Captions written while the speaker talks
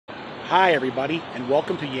Hi everybody, and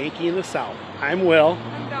welcome to Yankee in the South. I'm Will.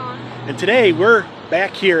 I'm Dawn. And today we're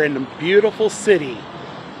back here in the beautiful city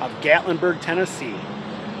of Gatlinburg, Tennessee.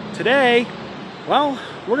 Today, well,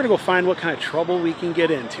 we're gonna go find what kind of trouble we can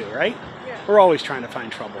get into, right? Yeah. We're always trying to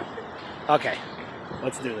find trouble. Okay,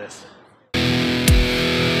 let's do this.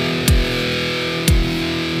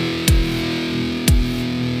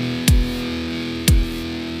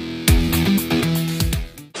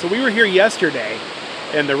 So we were here yesterday,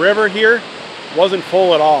 and the river here wasn't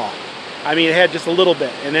full at all. I mean, it had just a little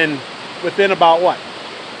bit, and then within about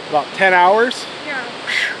 10 hours? Yeah,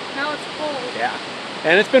 now it's full. Yeah,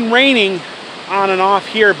 and it's been raining on and off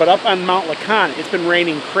here, but up on Mount LeConte, it's been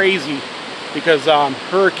raining crazy because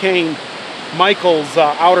Hurricane Michael's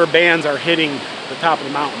outer bands are hitting the top of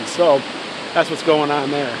the mountain. So that's what's going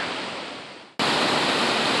on there.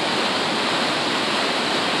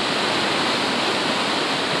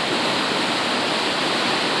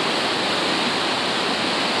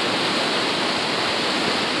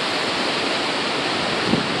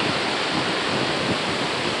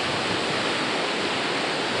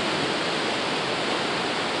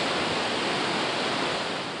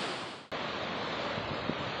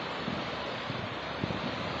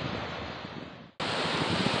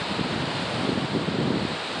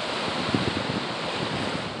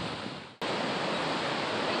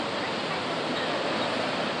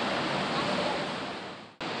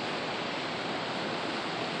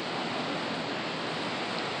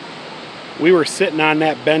 We were sitting on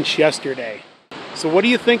that bench yesterday. So what do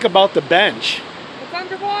you think about the bench? It's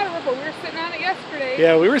underwater, but we were sitting on it yesterday.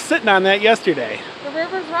 Yeah, we were sitting on that yesterday. The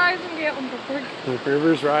river's rising, Gatlinburg. The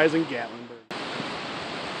river's rising, Gatlinburg.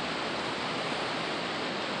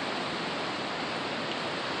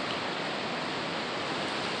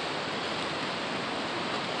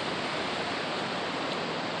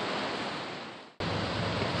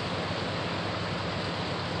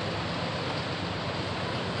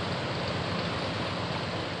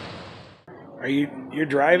 You're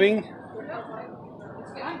driving?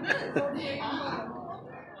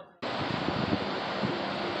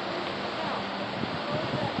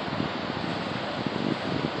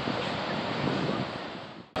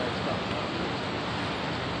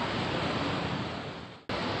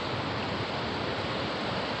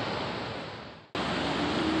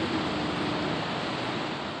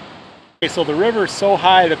 Okay, so the river is so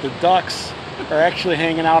high that the ducks are actually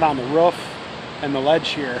hanging out on the roof and the ledge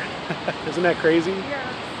here. Isn't that crazy?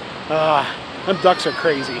 Yeah. Them ducks are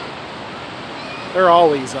crazy. They're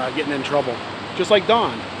always getting in trouble. Just like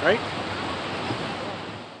Dawn, right?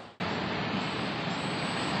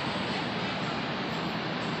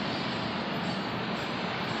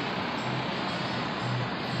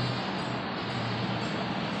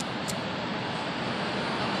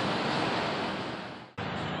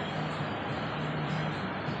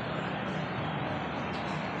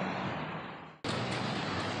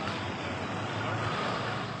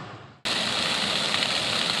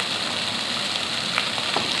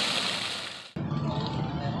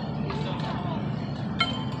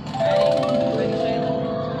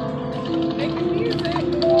 Making music.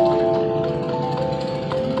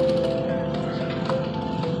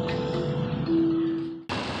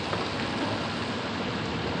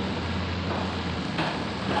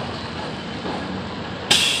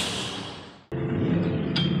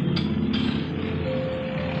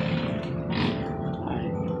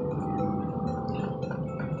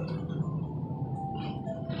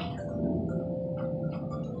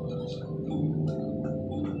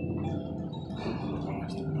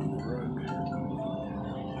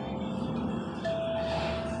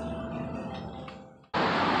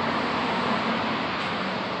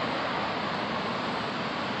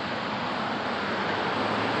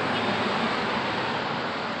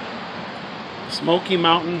 Smoky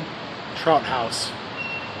Mountain Trout House.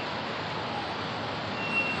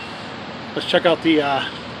 Let's check out the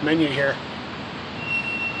menu here.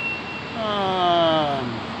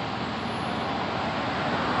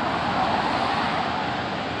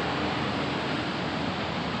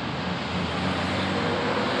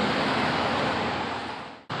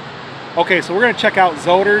 Okay, so we're gonna check out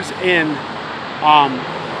Zoder's Inn.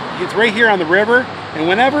 It's right here on the river, and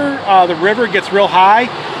whenever the river gets real high,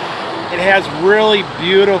 it has really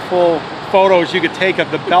beautiful photos you could take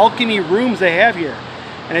of the balcony rooms they have here.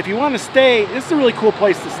 And if you want to stay, this is a really cool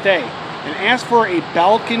place to stay. And ask for a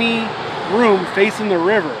balcony room facing the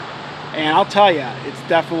river. And I'll tell you, it's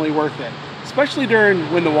definitely worth it. Especially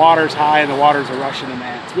during when the water's high and the waters are rushing and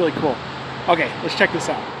that. It's really cool. Okay, let's check this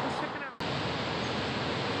out. Let's check it out.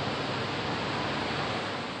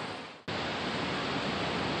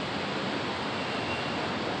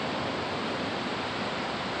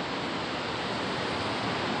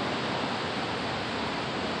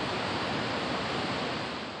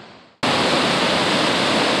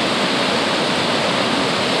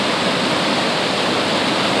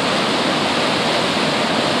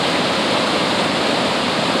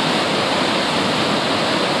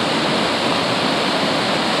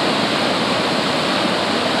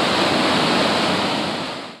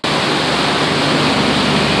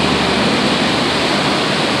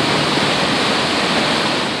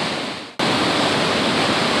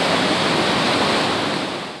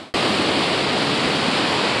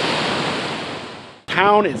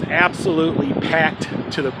 downtown is absolutely packed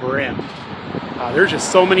to the brim. There's just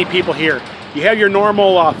so many people here. You have your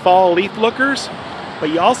normal fall leaf lookers, but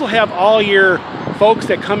you also have all your folks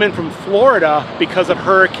that come in from Florida because of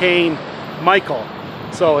Hurricane Michael.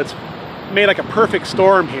 So it's made like a perfect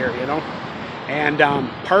storm here, you know. And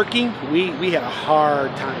parking, we had a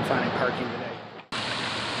hard time finding parking today.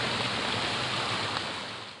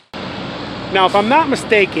 Now, if I'm not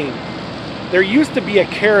mistaken, there used to be a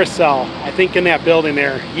carousel, I think, in that building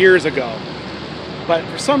there years ago. But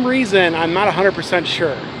for some reason, I'm not 100%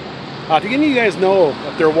 sure. If any of you guys know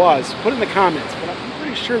if there was, put it in the comments. But I'm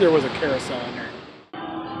pretty sure there was a carousel in there.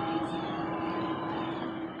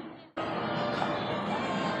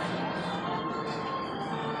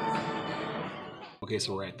 Okay,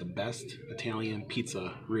 so we're at the best Italian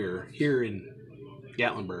pizza rear here in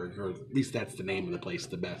Gatlinburg, or at least that's the name of the place,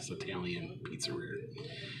 the best Italian pizza rear.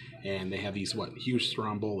 And they have these, what, huge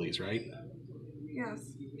strombolis, right?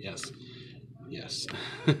 Yes. Yes. Yes.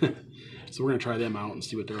 So we're going to try them out and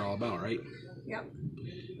see what they're all about, right? Yep.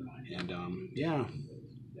 And, yeah.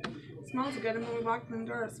 It smells good, and when we walked in the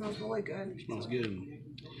door, it smells really good. It smells good.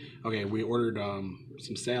 Okay, we ordered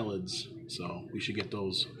some salads, so we should get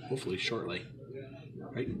those hopefully shortly.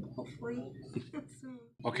 Right? Hopefully. Soon.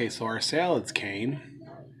 Okay, so our salads came,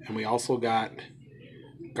 and we also got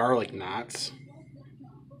garlic knots.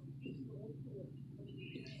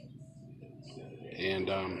 And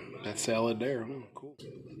that salad there, oh, cool.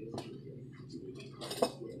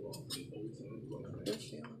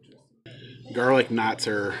 Garlic knots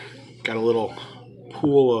are got a little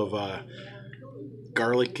pool of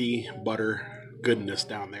garlicky butter goodness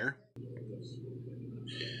down there.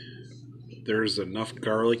 There's enough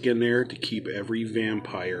garlic in there to keep every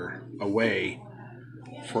vampire away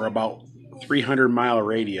for about 300-mile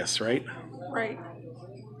radius, right? Right.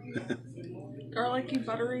 Garlicky,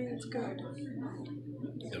 buttery, it's good.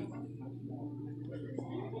 Yep.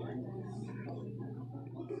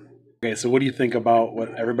 Okay, so what do you think about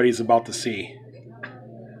what everybody's about to see?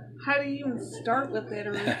 How do you even start with it?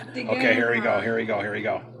 Or dig Okay, in, here we or... go, here we go, here we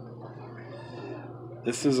go.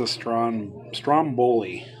 This is a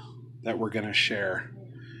stromboli that we're going to share.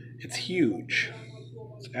 It's huge.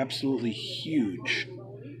 It's absolutely huge.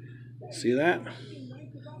 See that?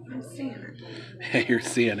 I'm seeing it. You're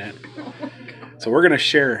seeing it. Oh my God. So we're going to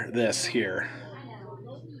share this here.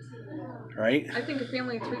 Right? I think a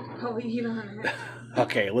family of 3 could probably eat on it.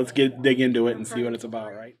 Okay, let's dig into it and see what it's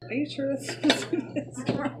about, right? Are you sure this is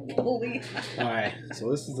stromboli? Alright, so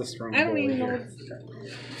this is the stromboli. I don't even know here.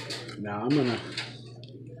 what's... Now I'm gonna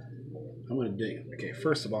dig. Okay,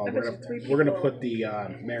 first of all, I bet you we're gonna put the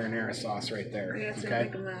marinara sauce right there. Yeah, it's okay. gonna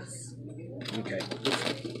make a mess. Okay.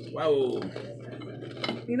 Whoa.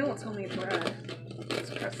 You know it's homemade bread.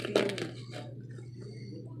 It's crusty.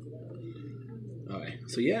 Okay,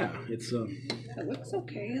 so yeah, it's It looks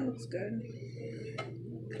okay. It looks good.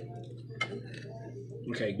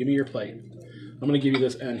 Okay, give me your plate. I'm gonna give you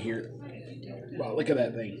this end here. Wow, look at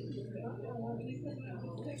that thing.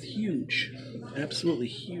 It's huge. Absolutely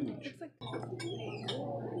huge.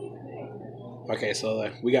 Okay, so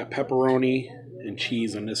we got pepperoni and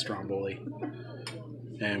cheese on this stromboli.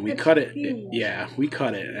 And we cut it. Yeah, we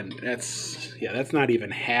cut it, and that's not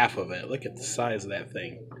even half of it. Look at the size of that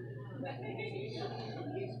thing.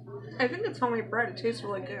 I think it's homemade bread. It tastes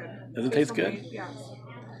really good. Does it taste good? Yes.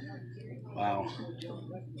 Wow.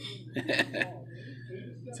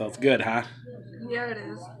 So it's good, huh? Yeah, it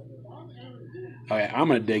is. Okay, I'm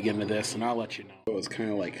gonna dig into this, and I'll let you know. It was kind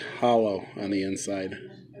of like hollow on the inside,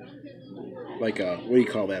 like a, what do you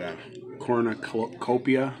call that? A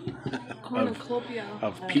cornucopia. Cornucopia.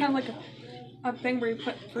 Kind of like a thing where you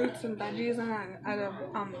put fruits and veggies on at a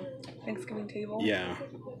Thanksgiving table. Yeah.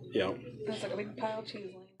 Yep. There's like a big pile of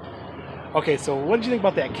cheese. Okay, so what did you think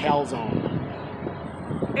about that calzone?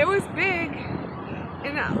 It was big,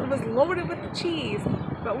 and it was loaded with the cheese.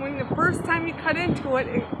 But when the first time you cut into it,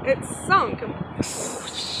 it sunk.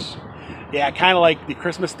 Yeah, kind of like the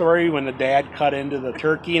Christmas Story when the dad cut into the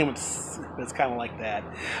turkey, and it's kind of like that.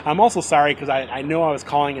 I'm also sorry because I know I was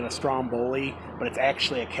calling it a stromboli, but it's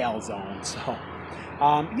actually a calzone. So,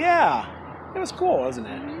 yeah, it was cool, wasn't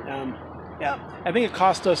it? Yeah, I think it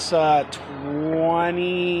cost us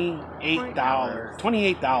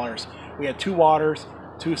 $28. We had 2 waters,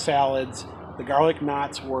 2 salads. The garlic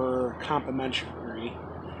knots were complimentary,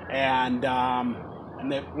 and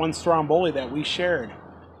that 1 stromboli that we shared.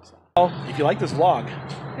 So, if you like this vlog,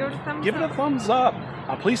 give it a thumbs up.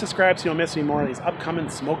 Please subscribe so you don't miss any more of these upcoming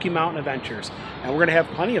Smoky Mountain adventures. And we're going to have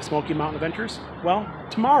plenty of Smoky Mountain adventures, well,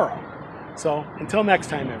 tomorrow. So until next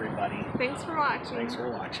time, everybody. Thanks for watching. Thanks for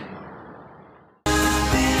watching.